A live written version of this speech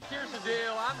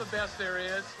I'm the best there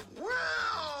is. Well,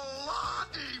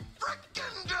 Lottie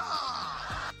frickin'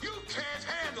 da! You can't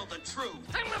handle the truth.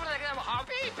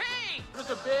 Just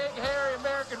a big, hairy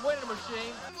American winning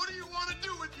machine. What do you want to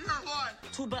do with your life?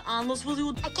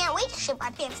 I can't wait to shit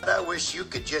my pants. I wish you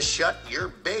could just shut your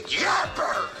big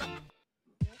yapper!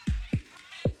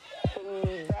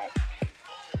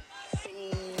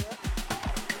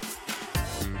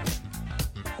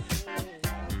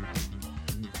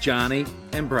 Johnny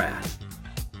and Brad,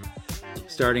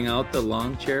 starting out the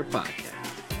Long Chair Podcast.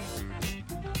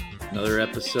 Another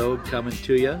episode coming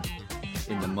to you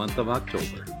in the month of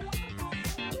October.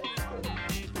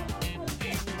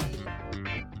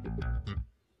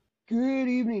 Good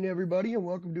evening, everybody, and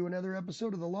welcome to another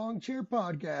episode of the Long Chair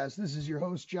Podcast. This is your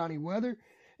host, Johnny Weather,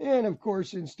 and of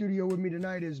course, in studio with me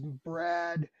tonight is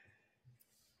Brad.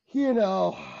 You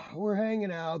know, we're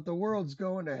hanging out. The world's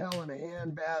going to hell in a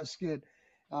handbasket.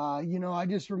 I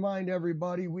just remind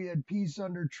everybody we had peace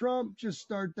under Trump. Just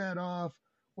start that off.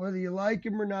 Whether you like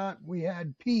him or not, we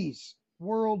had peace.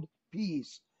 World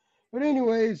peace. But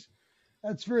anyways,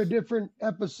 that's for a different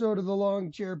episode of the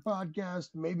Long Chair Podcast.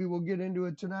 Maybe we'll get into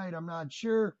it tonight. I'm not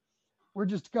sure. We're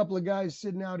just a couple of guys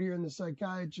sitting out here in the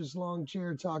psychiatrist's long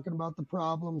chair talking about the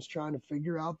problems, trying to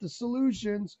figure out the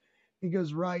solutions,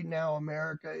 because right now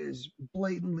America is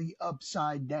blatantly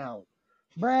upside down.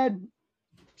 Brad,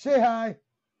 say hi.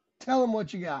 Tell them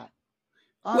what you got.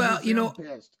 Obviously, I'm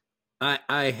pissed.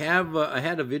 I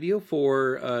had a video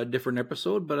for a different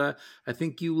episode, but I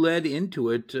think you led into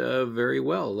it very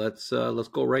well. Let's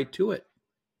go right to it.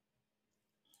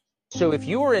 So if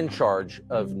you were in charge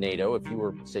of NATO, if you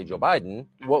were, say, Joe Biden,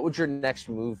 what would your next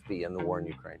move be in the war in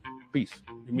Ukraine? Peace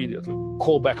immediately.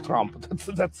 Call back Trump.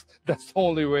 That's the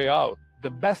only way out.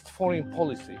 The best foreign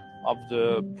policy of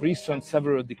the recent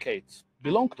several decades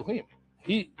belonged to him.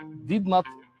 He did not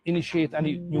initiate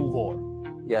any new war.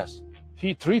 Yes.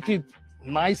 He treated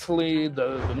nicely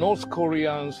the North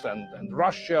Koreans and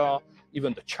Russia,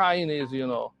 even the Chinese,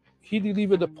 He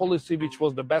delivered a policy which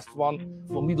was the best one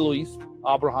for Middle East,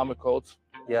 Abraham Accords.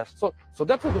 Yes. So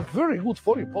that was a very good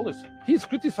foreign policy. He's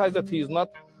criticized that he's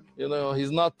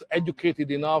not educated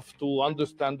enough to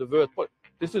understand the world. But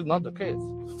this is not the case.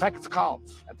 Facts count.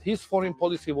 And his foreign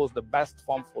policy was the best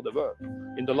one for the world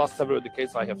in the last several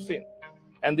decades I have seen.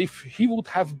 And if he would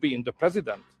have been the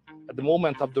president at the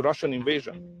moment of the Russian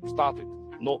invasion started,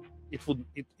 no, it would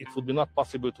be not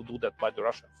possible to do that by the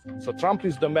Russians. So Trump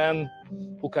is the man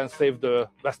who can save the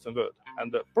Western world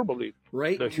and probably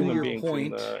right the human beings.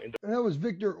 Point. That was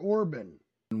Viktor Orban.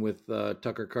 With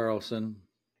Tucker Carlson.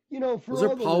 For those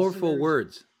are powerful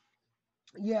words.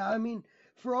 Yeah, I mean,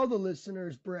 for all the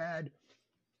listeners, Brad,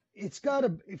 it's got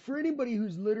to, for anybody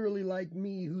who's literally like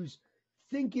me, who's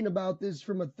thinking about this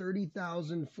from a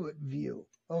 30,000 foot view.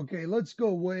 Okay, let's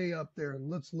go way up there and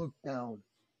let's look down.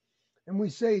 And we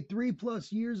say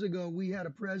 3+ years ago, we had a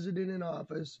president in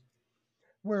office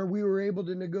where we were able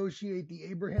to negotiate the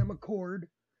Abraham Accord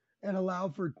and allow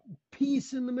for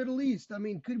peace in the Middle East. I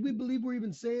mean, could we believe we're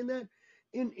even saying that?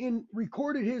 In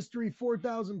recorded history,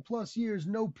 4,000+ years,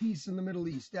 no peace in the Middle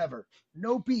East ever.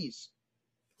 No peace.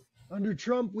 Under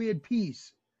Trump, we had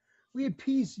peace. We had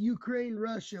peace, Ukraine,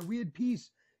 Russia. We had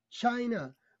peace,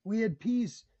 China. We had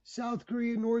peace, South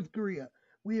Korea, North Korea.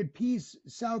 We had peace,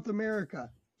 South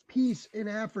America. Peace in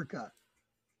Africa.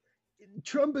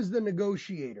 Trump is the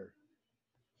negotiator.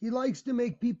 He likes to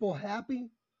make people happy,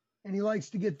 and he likes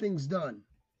to get things done.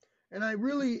 And I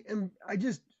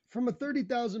just, from a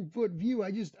 30,000 foot view,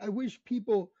 I wish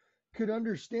people could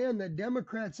understand that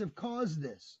Democrats have caused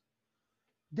this.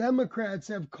 Democrats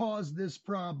have caused this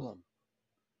problem.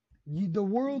 The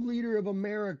world leader of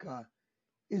America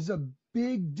is a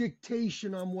big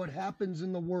dictation on what happens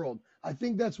in the world. I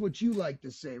think that's what you like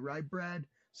to say, right, Brad?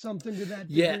 Something to that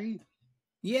degree?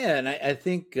 Yeah, and I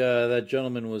think that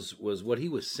gentleman was what he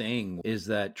was saying is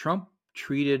that Trump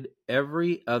treated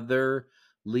every other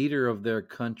leader of their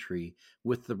country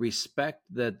with the respect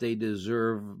that they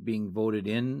deserve being voted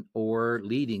in or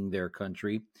leading their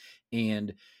country.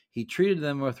 And he treated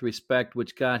them with respect,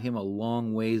 which got him a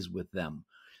long ways with them.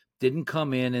 Didn't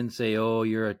come in and say, oh,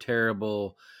 you're a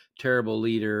terrible, terrible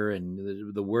leader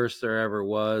and the worst there ever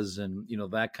was. And,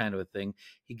 that kind of a thing.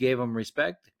 He gave them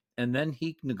respect and then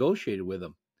he negotiated with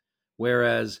them.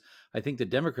 Whereas I think the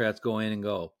Democrats go in and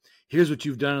go, here's what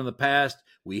you've done in the past.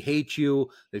 We hate you.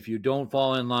 If you don't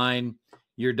fall in line,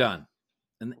 you're done.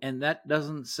 And that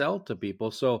doesn't sell to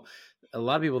people. So a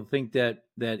lot of people think that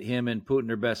him and Putin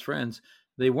are best friends.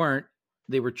 They weren't.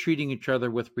 They were treating each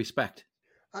other with respect.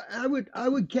 I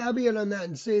would caveat on that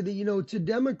and say that, to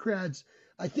Democrats,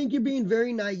 I think you're being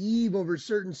very naive over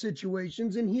certain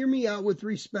situations, and hear me out with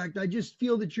respect. I just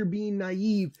feel that you're being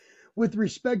naive with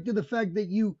respect to the fact that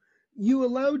you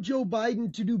allow Joe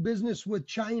Biden to do business with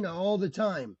China all the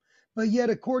time. But yet,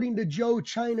 according to Joe,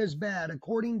 China's bad.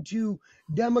 According to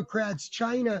Democrats,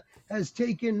 China has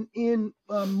taken in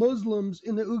Muslims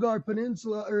in the Uyghur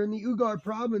Peninsula or in the Uyghur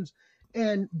province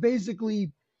and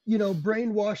basically,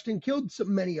 brainwashed and killed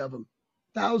many of them.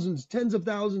 Thousands, tens of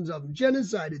thousands of them,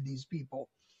 genocided these people.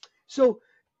 So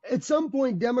at some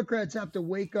point, Democrats have to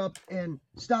wake up and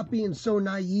stop being so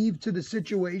naive to the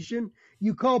situation.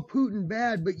 You call Putin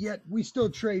bad, but yet we still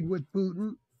trade with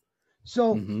Putin.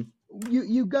 So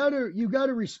you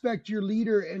gotta respect your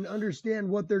leader and understand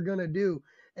what they're gonna do.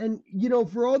 And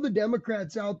for all the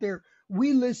Democrats out there,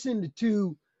 we listened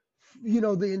to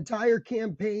the entire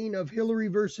campaign of Hillary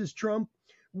versus Trump.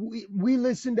 We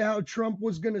listened to how Trump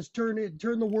was going to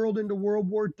turn the world into World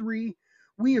War III.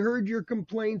 We heard your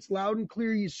complaints loud and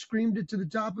clear. You screamed it to the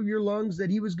top of your lungs that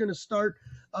he was going to start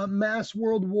a mass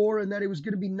world war and that it was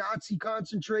going to be Nazi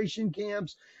concentration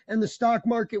camps and the stock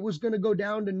market was going to go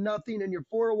down to nothing and your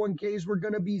 401ks were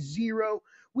going to be zero.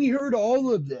 We heard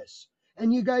all of this,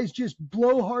 and you guys just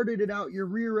blowharded it out your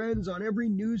rear ends on every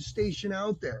news station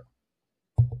out there.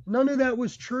 None of that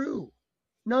was true.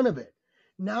 None of it.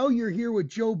 Now you're here with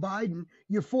Joe Biden.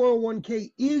 Your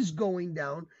 401k is going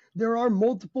down. There are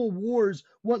multiple wars.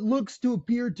 What looks to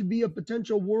appear to be a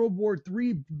potential World War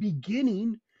III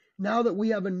beginning now that we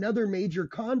have another major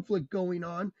conflict going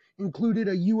on, included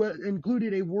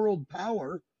a world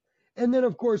power. And then,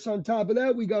 of course, on top of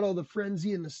that, we got all the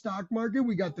frenzy in the stock market.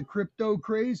 We got the crypto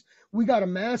craze. We got a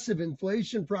massive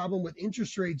inflation problem with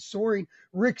interest rates soaring.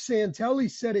 Rick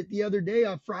Santelli said it the other day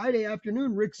on Friday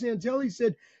afternoon. Rick Santelli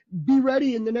said, be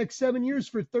ready in the next 7 years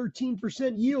for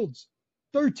 13% yields.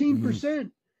 13%.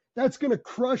 That's going to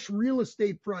crush real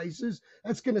estate prices.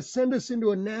 That's going to send us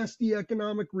into a nasty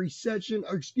economic recession.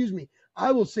 Or excuse me,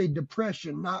 I will say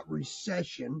depression, not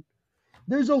recession.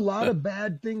 There's a lot of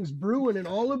bad things brewing, and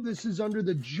all of this is under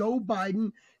the Joe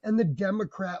Biden and the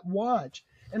Democrat watch.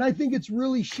 And I think it's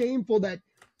really shameful that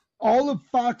all of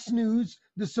Fox News,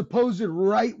 the supposed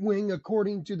right wing,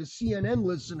 according to the CNN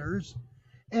listeners,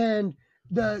 and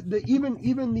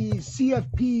even the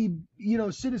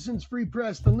CFP, Citizens Free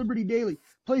Press, the Liberty Daily,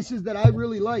 places that I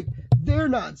really like, they're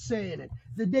not saying it.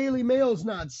 The Daily Mail's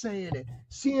not saying it.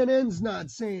 CNN's not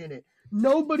saying it.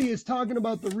 Nobody is talking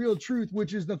about the real truth,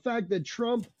 which is the fact that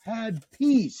Trump had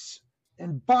peace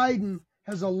and Biden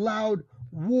has allowed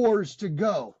wars to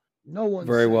go. No one.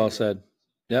 Very well said.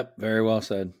 Yep, very well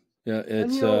said. Yeah,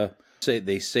 it's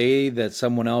they say that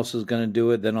someone else is going to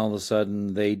do it, then all of a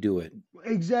sudden they do it.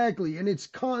 Exactly, and it's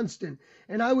constant.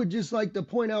 And I would just like to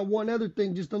point out one other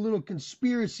thing, just a little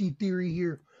conspiracy theory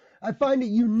here. I find it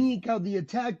unique how the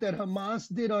attack that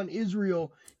Hamas did on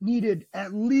Israel needed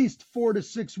at least 4 to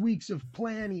 6 weeks of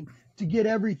planning to get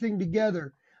everything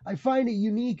together. I find it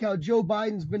unique how Joe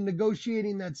Biden's been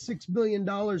negotiating that $6 billion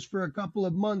for a couple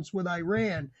of months with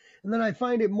Iran. And then I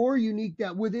find it more unique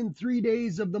that within 3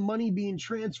 days of the money being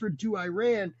transferred to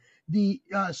Iran, the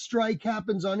strike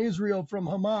happens on Israel from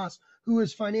Hamas, who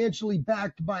is financially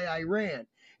backed by Iran.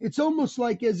 It's almost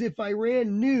like as if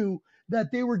Iran knew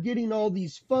that they were getting all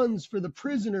these funds for the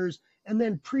prisoners and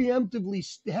then preemptively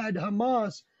had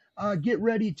Hamas get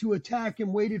ready to attack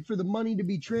and waited for the money to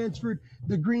be transferred,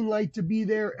 the green light to be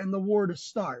there, and the war to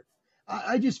start.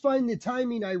 I just find the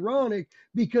timing ironic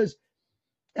because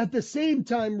at the same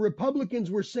time,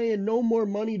 Republicans were saying no more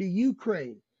money to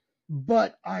Ukraine.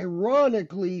 But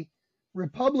ironically,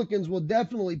 Republicans will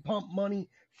definitely pump money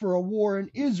for a war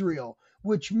in Israel,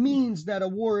 which means that a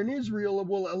war in Israel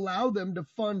will allow them to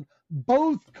fund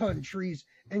both countries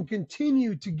and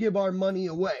continue to give our money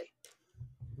away.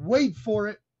 Wait for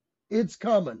it. It's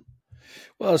coming.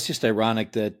 Well, it's just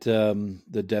ironic that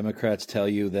the Democrats tell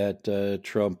you that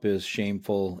Trump is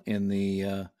shameful in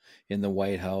the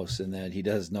White House and that he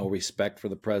has no respect for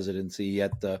the presidency,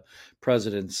 yet the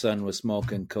president's son was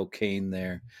smoking cocaine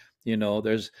there.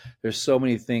 There's so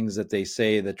many things that they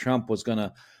say that Trump was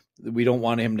we don't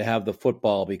want him to have the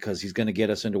football because he's going to get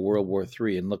us into World War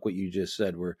III. And look what you just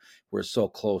said. We're so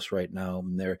close right now.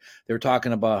 And they're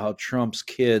talking about how Trump's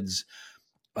kids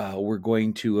were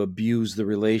going to abuse the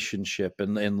relationship.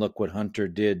 And look what Hunter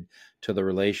did to the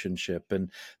relationship.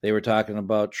 And they were talking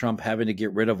about Trump having to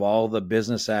get rid of all the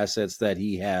business assets that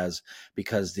he has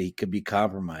because he could be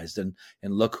compromised. And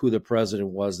look who the president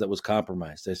was that was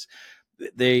compromised.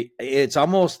 It's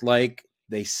almost like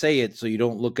they say it so you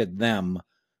don't look at them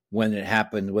when it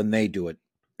happened, when they do it.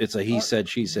 It's a he said,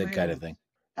 she said kind of thing.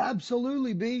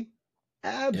 Absolutely, B.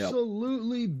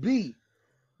 Absolutely, yep. B.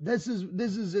 This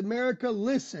is America.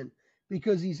 Listen,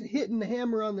 because he's hitting the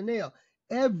hammer on the nail.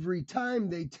 Every time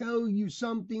they tell you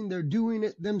something, they're doing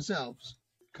it themselves.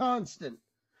 Constant.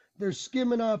 They're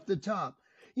skimming off the top.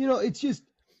 You know, it's just,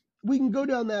 we can go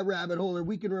down that rabbit hole, or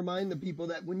we can remind the people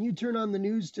that when you turn on the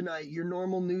news tonight, your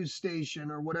normal news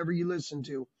station or whatever you listen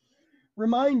to,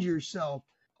 remind yourself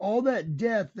all that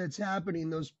death that's happening,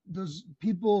 those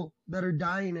people that are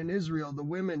dying in Israel, the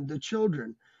women, the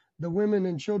children, the women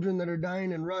and children that are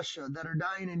dying in Russia, that are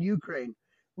dying in Ukraine.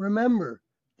 Remember,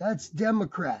 that's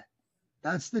Democrat.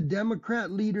 That's the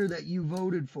Democrat leader that you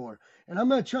voted for. And I'm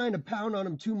not trying to pound on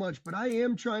him too much, but I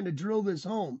am trying to drill this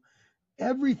home.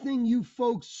 Everything you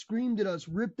folks screamed at us,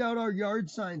 ripped out our yard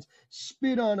signs,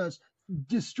 spit on us,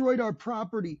 destroyed our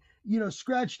property,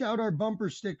 scratched out our bumper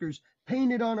stickers,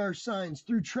 painted on our signs,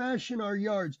 threw trash in our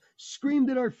yards, screamed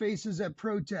at our faces at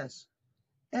protests.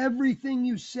 Everything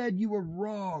you said, you were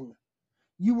wrong.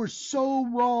 You were so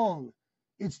wrong.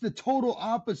 It's the total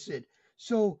opposite.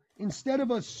 So instead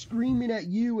of us screaming at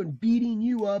you and beating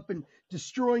you up and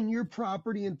destroying your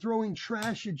property and throwing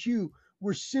trash at you,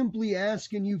 we're simply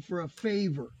asking you for a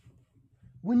favor.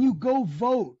 When you go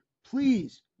vote,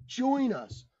 please join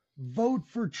us. Vote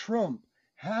for Trump.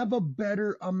 Have a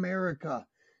better America.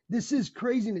 This is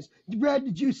craziness. Brad,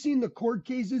 did you see in the court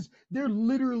cases? They're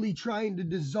literally trying to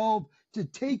dissolve, to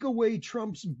take away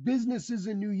Trump's businesses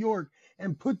in New York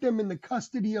and put them in the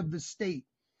custody of the state.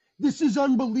 This is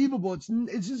unbelievable.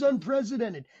 This is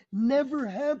unprecedented. Never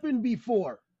happened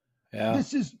before. Yeah.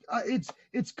 This is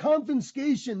it's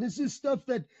confiscation. This is stuff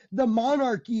that the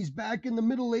monarchies back in the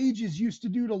Middle Ages used to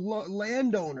do to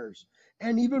landowners.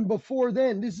 And even before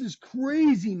then, this is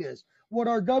craziness what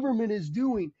our government is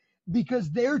doing, because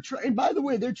they're trying, by the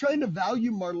way, they're trying to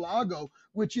value Mar-a-Lago,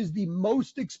 which is the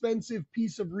most expensive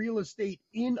piece of real estate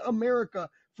in America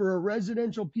for a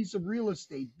residential piece of real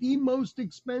estate, the most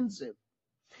expensive.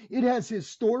 It has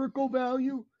historical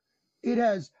value. It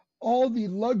has all the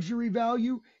luxury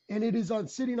value, and it is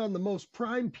sitting on the most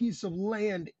prime piece of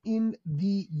land in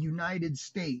the United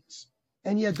States.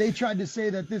 And yet they tried to say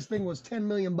that this thing was $10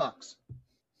 million.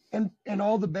 And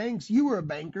all the banks, you were a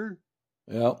banker.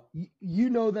 Yeah. You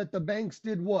know that the banks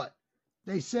did what?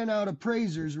 They sent out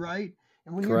appraisers, right?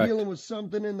 And when Correct. you're dealing with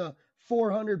something in the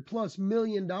 $400+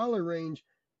 million range,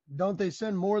 don't they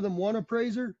send more than one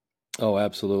appraiser? Oh,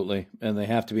 absolutely. And they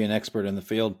have to be an expert in the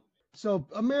field. So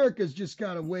America's just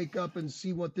got to wake up and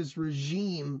see what this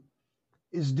regime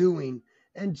is doing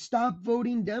and stop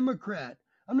voting Democrat.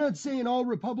 I'm not saying all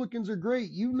Republicans are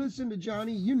great. You listen to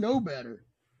Johnny, you know better.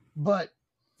 But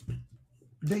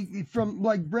from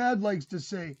like Brad likes to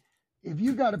say, if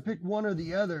you got to pick one or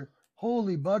the other,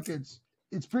 holy buckets,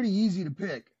 it's pretty easy to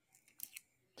pick.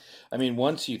 I mean,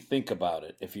 once you think about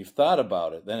it, if you've thought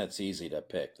about it, then it's easy to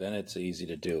pick. Then it's easy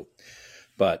to do.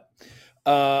 But,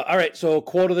 all right, so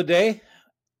quote of the day.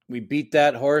 We beat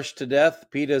that horse to death.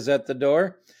 PETA's at the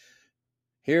door.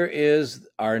 Here is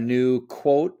our new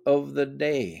quote of the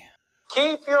day.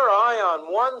 Keep your eye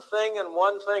on one thing and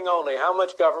one thing only, how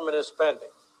much government is spending.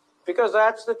 Because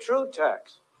that's the true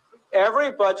tax.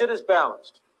 Every budget is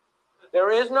balanced. There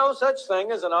is no such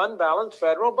thing as an unbalanced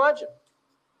federal budget.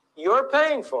 You're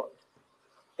paying for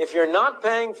it. If you're not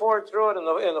paying for it through it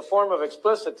in the form of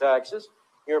explicit taxes,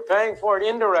 you're paying for it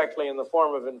indirectly in the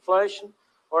form of inflation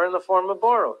or in the form of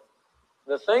borrowing.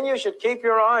 The thing you should keep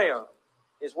your eye on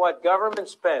is what government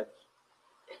spends.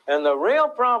 And the real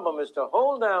problem is to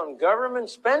hold down government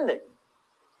spending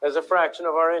as a fraction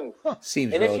of our income.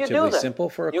 Seems And if you do relatively that, simple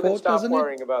for a you quote, can stop doesn't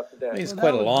worrying it? about the debt. I mean, it's Well,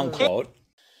 quite that a was long the- quote.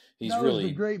 He's That really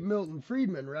was the great Milton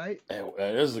Friedman, right?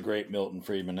 That is the great Milton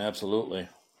Friedman, absolutely.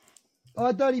 Oh,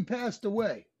 I thought he passed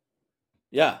away.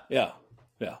 Yeah.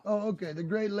 Oh, okay. The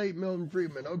great late Milton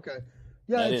Friedman. Okay.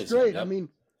 Yeah, That it's is, great. yep. I mean,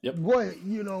 Yep. boy,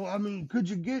 could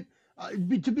you get,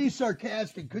 to be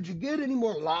sarcastic, could you get any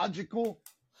more logical?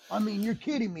 I mean, you're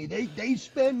kidding me. They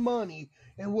spend money,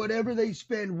 and whatever they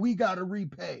spend, we got to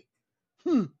repay.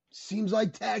 Seems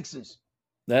like taxes.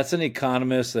 That's an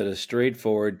economist that is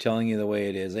straightforward, telling you the way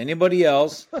it is. Anybody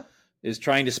else is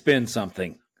trying to spin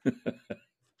something.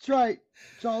 That's right.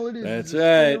 That's all it is. That's It's a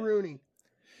right. spin-a-rooney.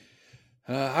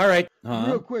 All right.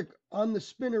 Real quick, on the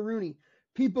spin-a-rooney,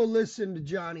 people listen to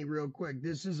Johnny real quick.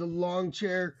 This is a long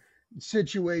chair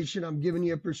situation. I'm giving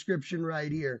you a prescription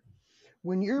right here.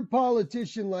 When your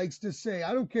politician likes to say,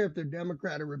 I don't care if they're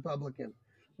Democrat or Republican,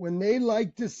 when they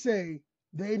like to say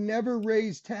they never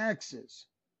raise taxes,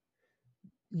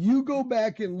 you go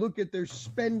back and look at their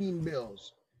spending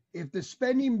bills. If the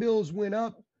spending bills went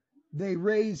up, they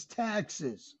raised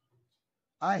taxes.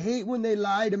 I hate when they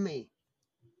lie to me.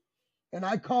 And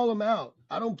I call them out.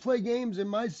 I don't play games in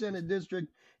my Senate district,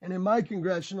 And in my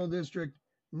congressional district,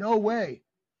 no way.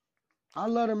 I'll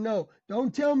let them know.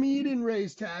 Don't tell me you didn't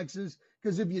raise taxes,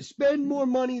 because if you spend more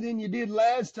money than you did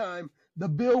last time, the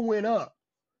bill went up.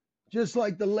 Just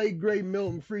like the late, great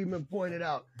Milton Friedman pointed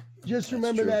out. Just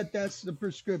remember that. That's the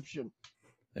prescription.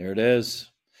 There it is.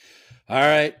 All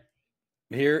right.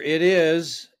 Here it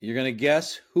is. You're going to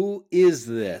guess, who is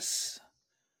this?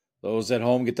 Those at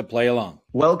home get to play along.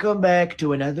 Welcome back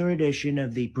to another edition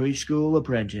of the Preschool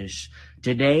Apprentice.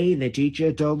 Today, the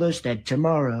teacher told us that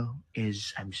tomorrow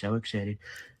is, I'm so excited,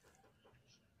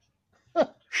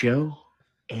 show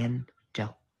and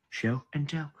tell. Show and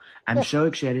tell. I'm so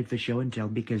excited for show and tell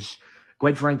because,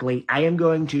 quite frankly, I am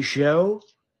going to show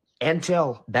and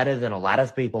tell better than a lot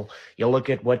of people. You look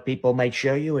at what people might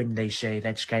show you and they say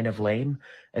that's kind of lame.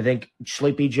 I think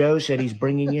Sleepy Joe said he's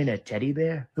bringing in a teddy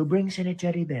bear. Who brings in a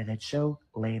teddy bear? That's so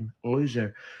lame.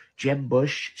 Loser. Jeb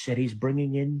Bush said he's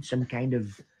bringing in some kind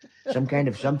of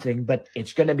something, but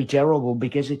it's going to be terrible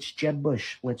because it's Jeb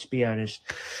Bush. Let's be honest.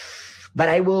 But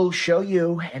I will show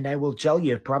you and I will tell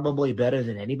you probably better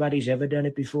than anybody's ever done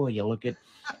it before. You look at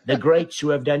the greats who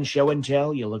have done show and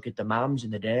tell. You look at the moms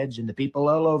and the dads and the people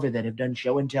all over that have done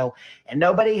show and tell. And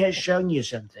nobody has shown you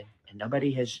something. And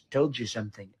nobody has told you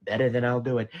something better than I'll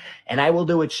do it. And I will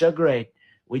do it so great.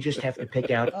 We just have to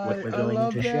pick out what we're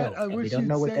going to show. I wish we don't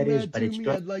know what that is, but it's good.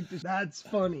 I'd like to. That's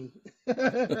funny.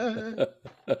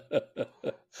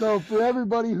 So for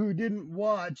everybody who didn't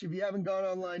watch, if you haven't gone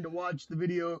online to watch the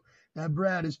video that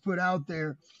Brad has put out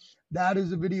there, that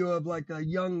is a video of like a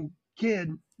young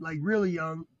kid, like really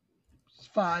young,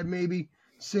 5, maybe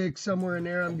 6, somewhere in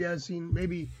there, I'm guessing,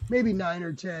 maybe 9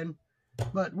 or 10,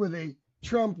 but with a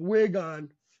Trump wig on,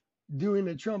 doing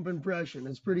a Trump impression.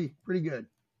 It's pretty good.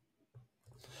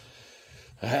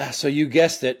 So you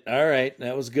guessed it. All right,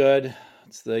 that was good.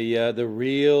 It's the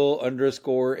real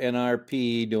 _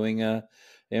 NRP doing a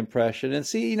impression. And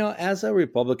see, as a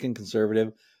Republican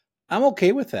conservative, I'm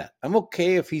okay with that. I'm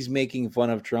okay if he's making fun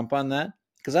of Trump on that,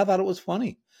 because I thought it was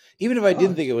funny. Even if I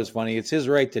didn't think it was funny, it's his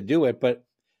right to do it. But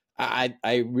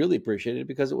I really appreciate it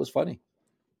because it was funny.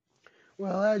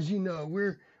 Well, as you know,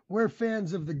 we're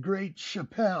fans of the great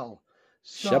Chappelle.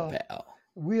 So Chappelle.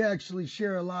 We actually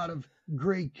share a lot of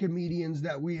great comedians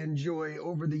that we enjoy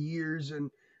over the years, and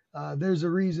there's a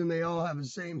reason they all have the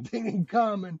same thing in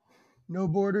common: no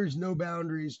borders, no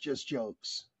boundaries, just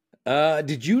jokes.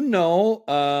 Did you know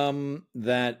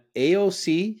that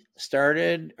AOC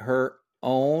started her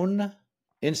own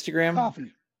Instagram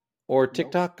Coffee. or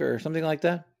TikTok or something like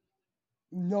that?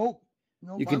 Nope.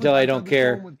 You can tell I don't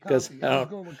care because I was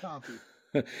going with coffee.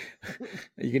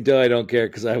 You can tell I don't care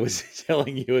because I was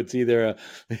telling you it's either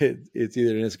an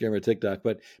Instagram or TikTok.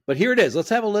 But here it is. Let's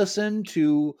have a listen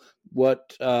to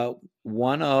what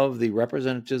one of the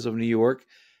representatives of New York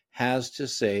has to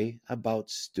say about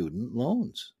student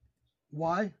loans.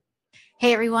 Why?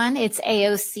 Hey everyone, it's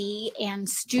AOC, and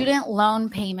student loan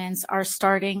payments are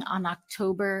starting on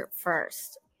October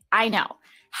 1st. I know.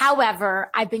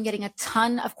 However, I've been getting a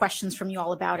ton of questions from you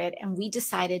all about it, and we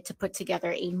decided to put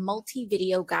together a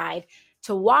multi-video guide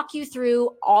to walk you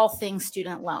through all things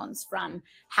student loans, from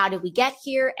how did we get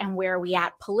here and where are we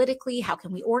at politically, how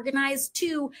can we organize,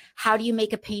 to how do you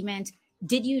make a payment.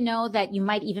 Did you know that you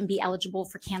might even be eligible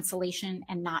for cancellation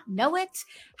and not know it?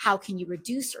 How can you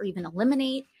reduce or even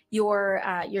eliminate your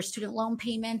student loan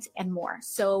payment, and more?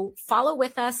 So follow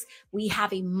with us. We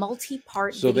have a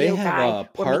multi-part video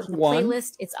guide. Part We're making a one,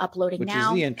 playlist. It's uploading which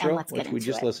now. is the intro, and let's which get we into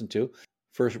just it. listened to.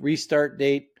 First restart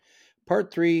date.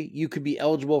 Part 3, you could be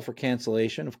eligible for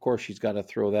cancellation. Of course, she's got to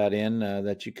throw that in,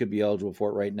 that you could be eligible for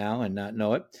it right now and not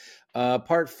know it.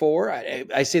 Part 4,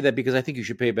 I say that because I think you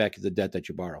should pay back the debt that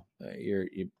you borrow.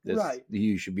 Right.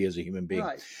 You should be as a human being.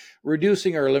 Right.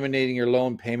 Reducing or eliminating your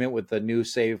loan payment with the new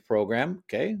SAVE program.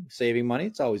 Okay, saving money,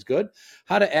 it's always good.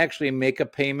 How to actually make a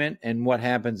payment and what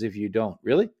happens if you don't.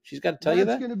 Really? She's got to tell you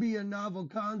that? That's going to be a novel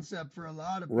concept for a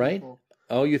lot of people. Right?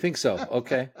 Oh, you think so?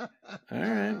 Okay. All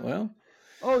right, well.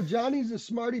 Oh, Johnny's a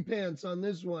smarty pants on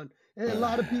this one. And a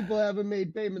lot of people haven't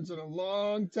made payments in a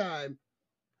long time.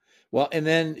 Well, and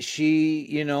then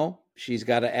she's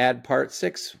got to add part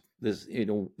 6.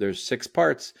 There's 6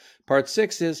 parts. Part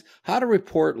 6 is how to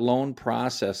report loan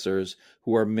processors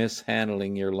who are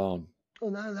mishandling your loan.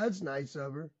 Well, that's nice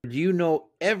of her. Do you know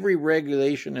every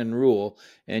regulation and rule,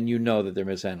 and you know that they're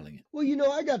mishandling it?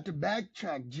 Well, I got to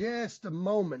backtrack just a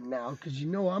moment now because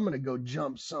I'm going to go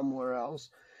jump somewhere else.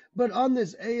 But on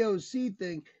this AOC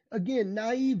thing, again,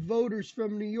 naive voters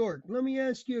from New York, let me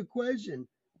ask you a question.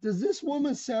 Does this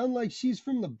woman sound like she's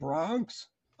from the Bronx?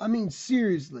 I mean,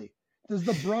 seriously, does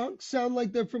the Bronx sound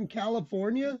like they're from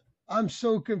California? I'm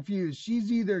so confused. She's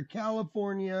either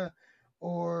California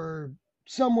or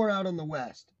somewhere out in the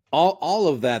West. All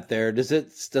of that there. Does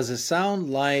it sound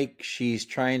like she's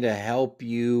trying to help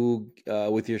you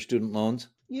with your student loans?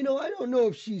 You know, I don't know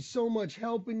if she's so much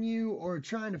helping you or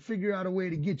trying to figure out a way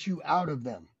to get you out of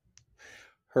them.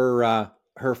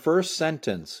 Her first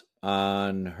sentence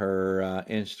on her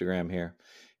Instagram here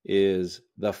is,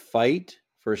 "The fight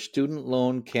for student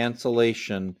loan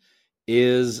cancellation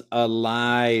is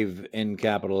alive," in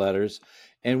capital letters,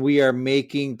 and we are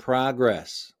making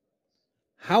progress.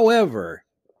 However,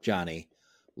 Johnny,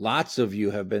 lots of you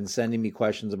have been sending me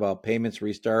questions about payments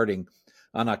restarting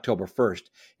on October 1st,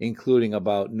 including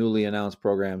about newly announced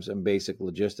programs and basic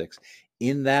logistics.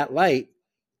 In that light,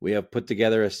 we have put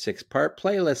together a 6-part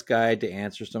playlist guide to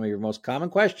answer some of your most common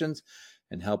questions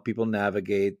and help people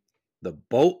navigate the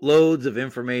boatloads of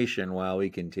information while we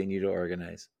continue to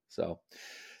organize. So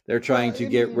they're trying to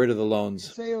get rid of the loans.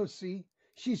 It's AOC.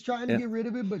 She's trying to get rid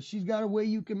of it, but she's got a way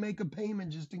you can make a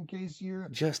payment just in case you're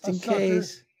just a in sucker.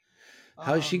 Case.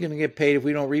 How is she going to get paid if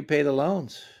we don't repay the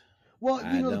loans? Well,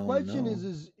 I the don't question know.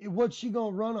 is what's she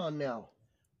going to run on now?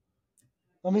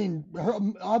 I mean,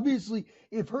 obviously,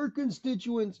 if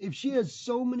she has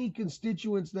so many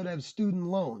constituents that have student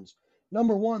loans,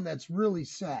 number one, that's really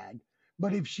sad.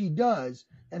 But if she does,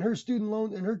 and her student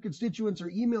loans and her constituents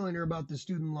are emailing her about the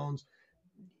student loans,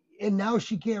 and now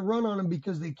she can't run on them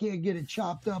because they can't get it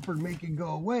chopped up or make it go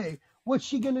away, what's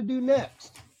she going to do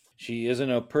next? She isn't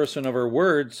a person of her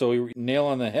word, so you nail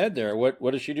on the head there. What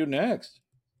does she do next?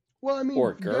 Well, I mean,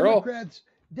 Poor girl.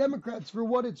 Democrats, for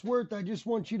what it's worth, I just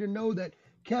want you to know that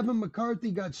Kevin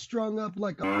McCarthy got strung up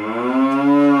like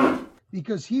a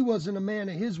because he wasn't a man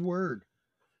of his word.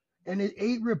 And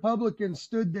 8 Republicans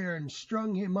stood there and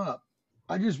strung him up.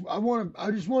 I just want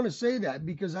to say that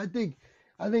because I think,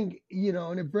 you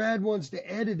know, and if Brad wants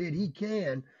to edit it, he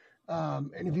can.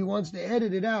 And if he wants to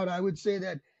edit it out, I would say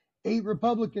that 8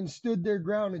 Republicans stood their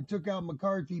ground and took out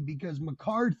McCarthy because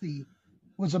McCarthy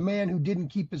was a man who didn't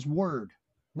keep his word.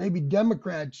 Maybe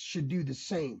Democrats should do the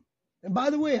same. And by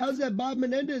the way, how's that Bob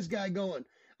Menendez guy going?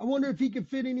 I wonder if he can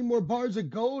fit any more bars of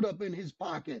gold up in his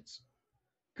pockets.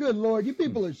 Good Lord, you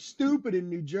people are stupid in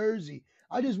New Jersey.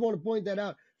 I just want to point that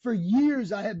out. For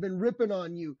years, I have been ripping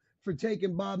on you for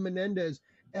taking Bob Menendez,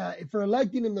 for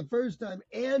electing him the first time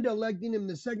and electing him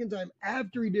the second time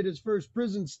after he did his first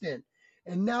prison stint.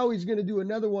 And now he's going to do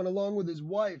another one along with his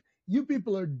wife. You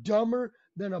people are dumber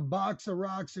than a box of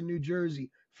rocks in New Jersey.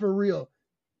 For real.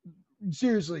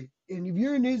 Seriously. And if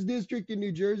you're in his district in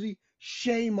New Jersey,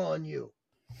 shame on you.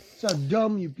 That's how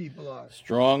dumb you people are.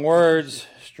 Strong words,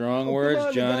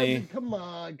 Johnny. Come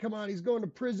on. He's going to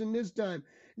prison this time.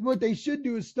 What they should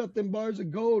do is stuff them bars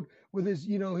of gold with his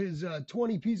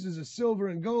 20 pieces of silver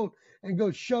and gold and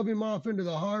go shove him off into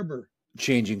the harbor.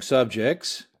 Changing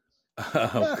subjects,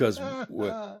 because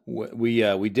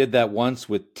we did that once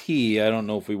with tea. I don't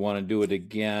know if we want to do it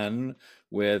again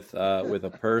with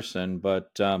a person,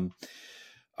 but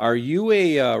are you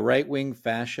a right-wing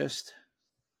fascist?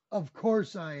 Of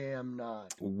course I am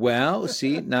not. Well,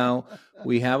 see, now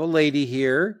we have a lady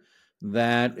here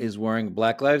that is wearing a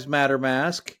Black Lives Matter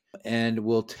mask and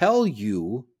will tell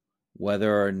you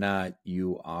whether or not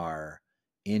you are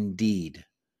indeed.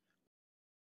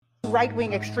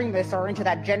 Right-wing extremists are into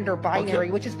that gender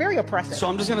binary, which is very oppressive. So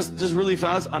I'm just really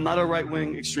fast. I'm not a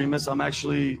right-wing extremist. I'm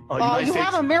actually a United you States.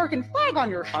 have an American flag on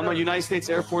your shirt. I'm a United States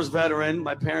Air Force veteran.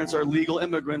 My parents are legal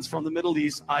immigrants from the Middle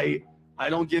East. I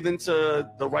don't give into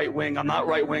the right wing. I'm not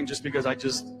right wing just because I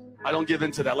don't give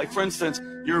into that. Like, for instance,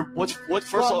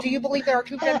 do you believe there are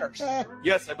two genders?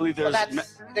 Yes, I believe there's.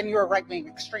 Then you're a right-wing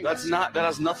extremist. That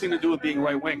has nothing to do with being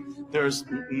right wing. There's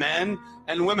men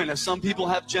and women, and some people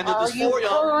have gender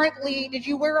dysphoria. Did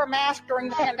you wear a mask during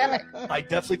the pandemic? I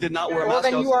definitely did not wear a Well, mask.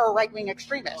 then you are a right-wing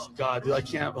extremist. Oh, God, I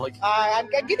can't, I'm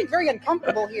getting very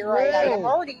uncomfortable here. I'm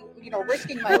already,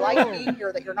 risking my life being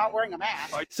here that you're not wearing a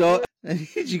mask. So,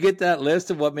 did you get that list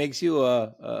of what makes you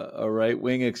a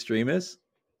right-wing extremist?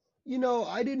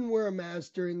 I didn't wear a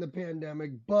mask during the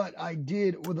pandemic, but I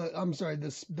did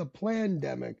the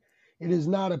plandemic. It is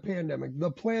not a pandemic,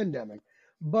 the plandemic.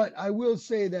 But I will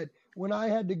say that when I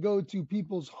had to go to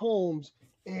people's homes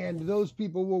and those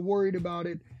people were worried about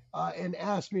it and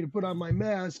asked me to put on my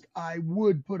mask, I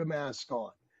would put a mask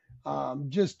on,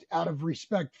 just out of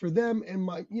respect for them and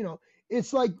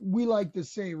it's like we like to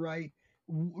say, right?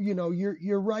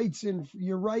 Your rights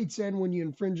end when you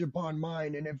infringe upon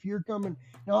mine. And if you're coming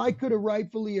now, I could have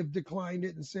rightfully have declined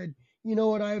it and said, you know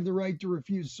what, I have the right to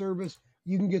refuse service.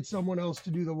 You can get someone else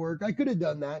to do the work. I could have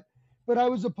done that, but I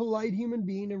was a polite human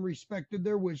being and respected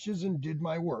their wishes and did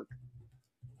my work.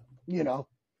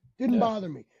 Didn't bother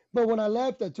me. But when I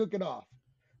left, I took it off.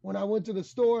 When I went to the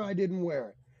store, I didn't wear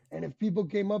it. And if people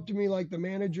came up to me like the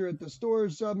manager at the store or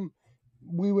something,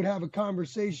 we would have a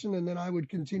conversation and then I would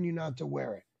continue not to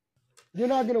wear it. You're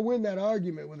not going to win that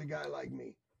argument with a guy like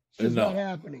me. It's just not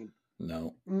happening.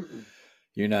 No. Mm-mm.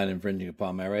 You're not infringing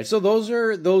upon my rights. So those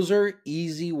are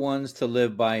easy ones to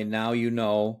live by. Now you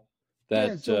know that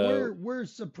Yeah, so we're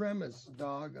supremacists,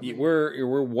 dog. I mean,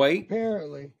 we're white.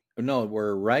 apparently. No,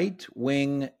 we're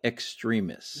right-wing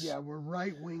extremists. Yeah, we're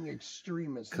right-wing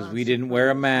extremists. Because not we didn't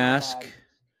wear a supremacists. mask. Bad.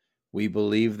 We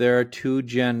believe there are two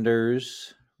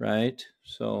genders, right?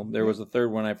 So there was a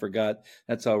third one I forgot.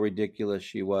 That's how ridiculous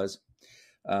she was.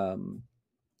 And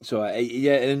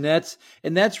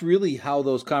that's really how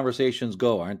those conversations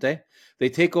go, aren't they? They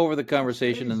take over the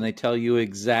conversation and they tell you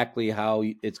exactly how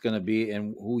it's going to be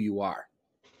and who you are.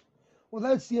 Well,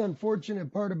 that's the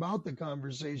unfortunate part about the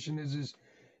conversation is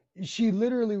she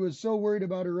literally was so worried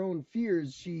about her own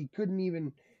fears she couldn't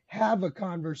even have a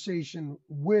conversation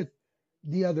with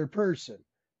the other person.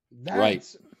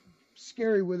 That's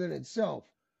scary within itself.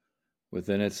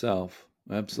 Within itself,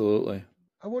 absolutely.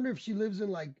 I wonder if she lives in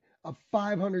like a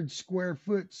 500 square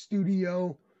foot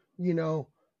studio,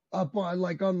 up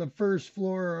on on the first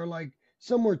floor or like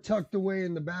somewhere tucked away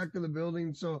in the back of the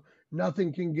building so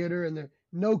nothing can get her and there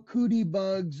no cootie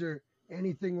bugs or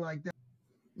anything like that.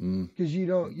 Because you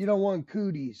don't want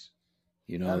cooties.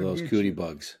 Those cootie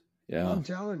bugs. Yeah. I'm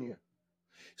telling you.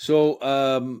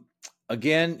 So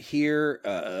again,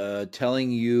 here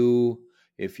telling you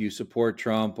if you support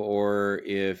Trump or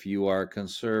if you are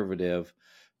conservative,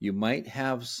 you might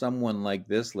have someone like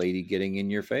this lady getting in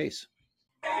your face.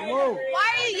 Whoa.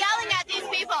 Why are you yelling at these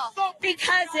people?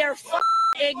 Because they're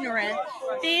ignorant.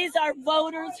 These are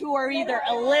voters who are either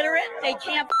illiterate, they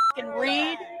can't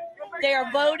read, they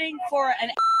are voting for an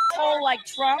asshole like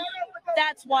Trump.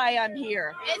 That's why I'm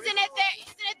here. Isn't it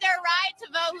their right to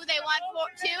vote who they want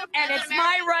to? And it's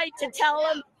my right to tell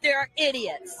them they're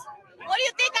idiots. What do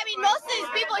you think? I mean, most of these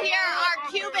people here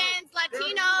are Cubans,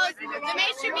 Latinos. The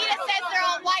mainstream media says they're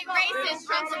all white racist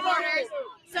Trump supporters.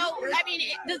 So, I mean,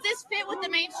 does this fit what the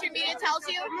mainstream media tells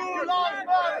you?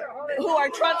 Who are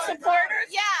Trump supporters?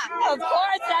 Yeah. Of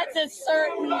course, that's a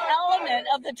certain element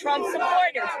of the Trump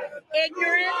supporters.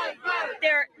 Ignorant,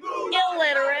 they're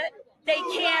illiterate. They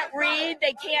can't read,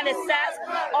 they can't assess.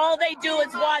 All they do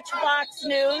is watch Fox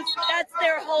News. That's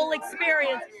their whole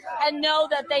experience. And know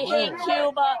that they hate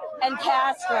Cuba and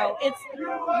Castro. It's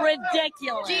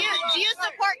ridiculous. Do you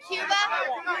support Cuba?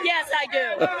 Yes, I do.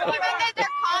 You think that they're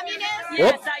communists?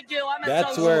 Yes, I do. I'm a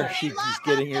That's socialist. where she's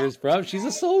getting hers from. She's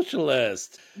a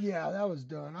socialist. Yeah, that was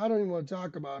done. I don't even want to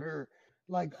talk about her.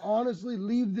 Like, honestly,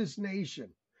 leave this nation.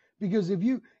 Because if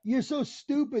you're so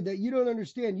stupid that you don't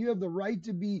understand, you have the right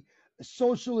to be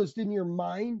socialist in your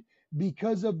mind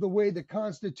because of the way the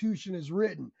Constitution is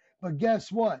written. But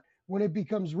guess what? When it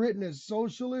becomes written as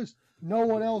socialist, no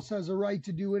one else has a right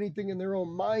to do anything in their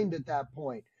own mind at that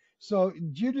point. So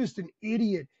you're just an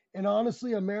idiot. And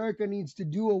honestly, America needs to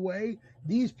do away.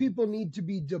 These people need to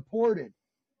be deported.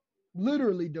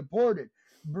 Literally deported.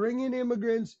 Bring in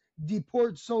immigrants,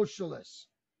 deport socialists.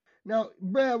 Now,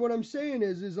 Brad, what I'm saying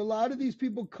is a lot of these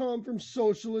people come from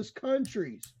socialist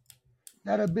countries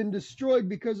that have been destroyed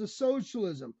because of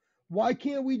socialism. Why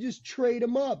can't we just trade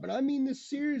them up? And I mean this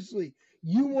seriously.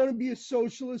 You want to be a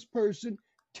socialist person,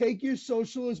 take your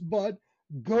socialist butt,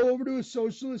 go over to a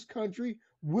socialist country.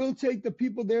 We'll take the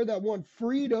people there that want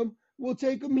freedom. We'll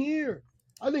take them here.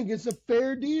 I think it's a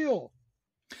fair deal.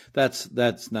 That's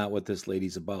not what this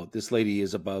lady's about. This lady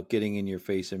is about getting in your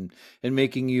face and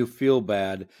making you feel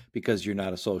bad because you're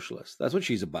not a socialist. That's what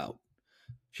she's about.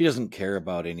 She doesn't care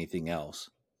about anything else.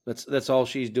 That's all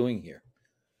she's doing here.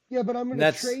 Yeah, but I'm going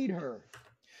to trade her.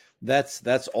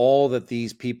 That's all that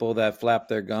these people that flap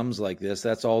their gums like this,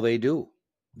 that's all they do.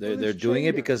 They're doing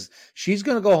it because she's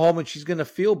going to go home and she's going to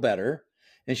feel better.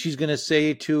 And she's going to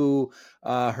say to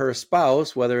her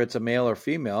spouse, whether it's a male or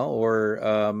female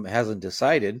or hasn't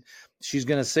decided, she's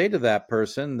going to say to that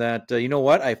person that, you know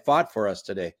what, I fought for us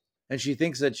today. And she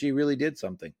thinks that she really did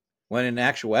something. When in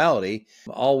actuality,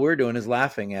 all we're doing is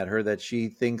laughing at her that she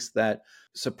thinks that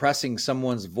suppressing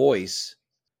someone's voice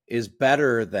is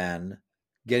better than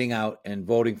getting out and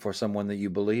voting for someone that you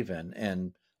believe in.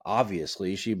 And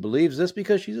obviously she believes this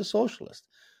because she's a socialist.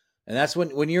 And that's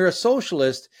when you're a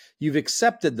socialist, you've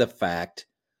accepted the fact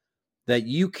that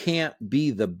you can't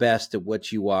be the best at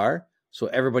what you are. So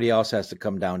everybody else has to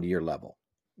come down to your level.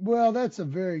 Well, that's a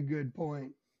very good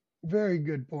point. Very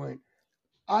good point.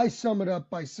 I sum it up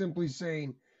by simply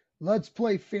saying, let's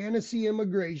play fantasy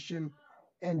immigration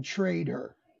and trade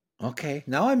her. Okay,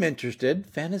 now I'm interested.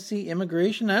 Fantasy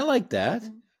immigration, I like that.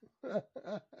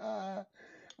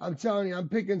 I'm telling you, I'm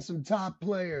picking some top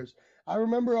players. I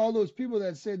remember all those people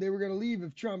that said they were going to leave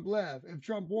if Trump left, if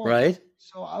Trump won. Right.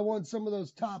 So I want some of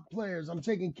those top players. I'm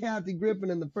taking Kathy Griffin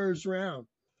in the first round.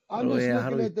 I'm Oh, just yeah, how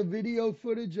looking do we- at the video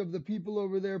footage of the people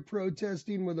over there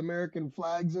protesting with American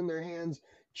flags in their hands,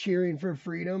 cheering for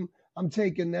freedom. I'm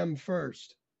taking them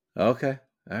first. Okay.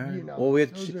 All right. You know, Well,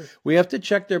 those we have to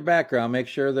check their background, make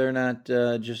sure they're not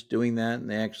just doing that and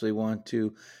they actually want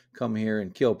to come here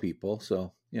and kill people.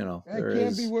 So, you know, That there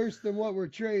can't is. be worse than what we're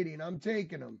trading. I'm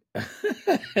taking them.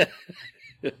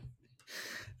 All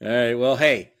right. Well,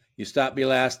 hey, you stopped me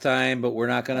last time, but we're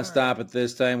not going to stop it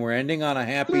this time. We're ending on a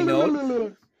happy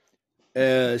note.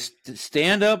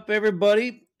 Stand up,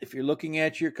 everybody. If you're looking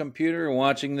at your computer and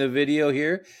watching the video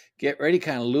here, get ready,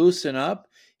 kind of loosen up.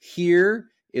 Here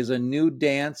is a new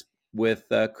dance with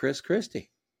Chris Christie.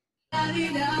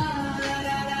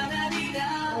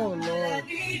 Oh, Lord.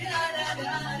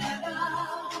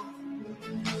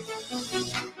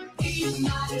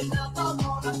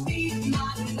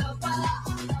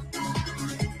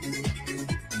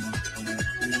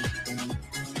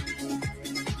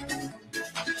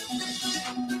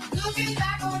 Looking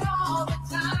back on all the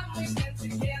time we spent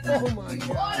together. Oh, my God.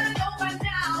 Wanna know by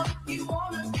now if you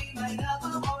wanna be my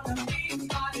lover, wanna be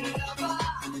my lover.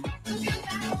 Looking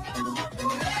back on all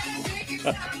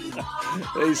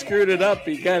the They screwed it up.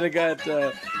 He kind of got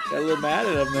a little mad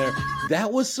at him there.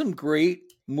 That was some great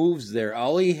moves there.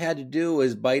 All he had to do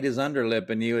was bite his underlip,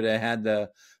 and he would have had the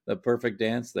perfect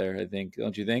dance there, I think.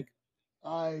 Don't you think?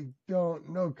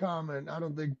 No comment. I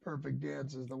don't think perfect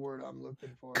dance is the word I'm looking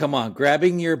for. Come on,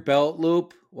 grabbing your belt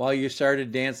loop while you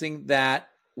started dancing, that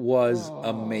was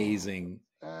amazing.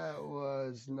 That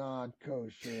was not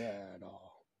kosher at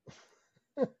all.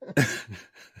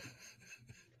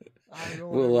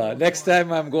 Well, next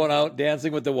time I'm going out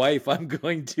dancing with the wife, I'm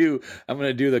going to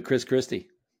do the Chris Christie.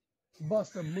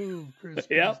 Bust a move, Chris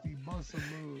Yep. Christie. Bust a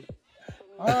move.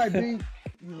 All right, B.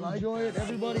 You enjoy it.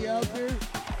 Everybody out there,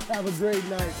 have a great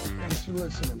night. Thanks for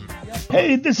listening.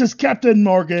 Hey, this is Captain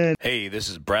Morgan. Hey, this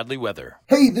is Bradley Weather.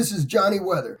 Hey, this is Johnny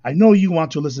Weather. I know you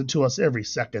want to listen to us every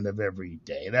second of every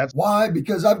day. That's why,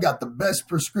 because I've got the best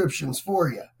prescriptions for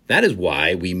you. That is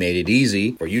why we made it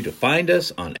easy for you to find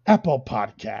us on Apple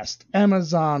Podcast,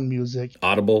 Amazon Music,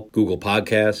 Audible, Google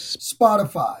Podcasts,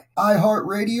 Spotify,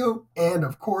 iHeartRadio, and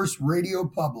of course, Radio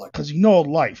Public. Because you know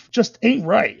life just ain't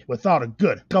right without a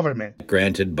good government.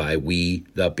 Granted by we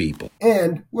the people.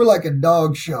 And we're like a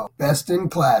dog show. Best in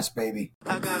class, baby.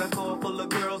 I got a car full of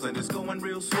girls and it's going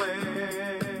real swell.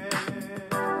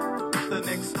 The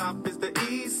next stop is the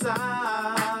East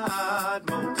Side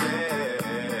Motel.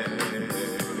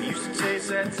 We used to chase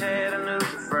that Ted and Luke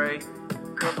freight.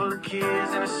 Couple of kids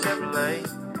in a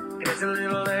Chevrolet. Catch a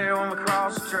little air when we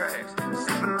cross the tracks.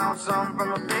 Sipping on something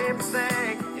from a paper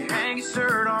sack. You hang your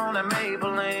shirt on that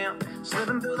maple lamp.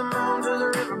 Slipping through the moon to the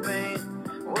river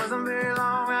bend. Wasn't very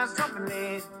long, I was jumping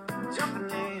in.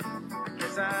 I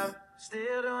guess I'm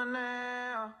still doing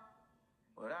now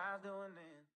what I was doing then.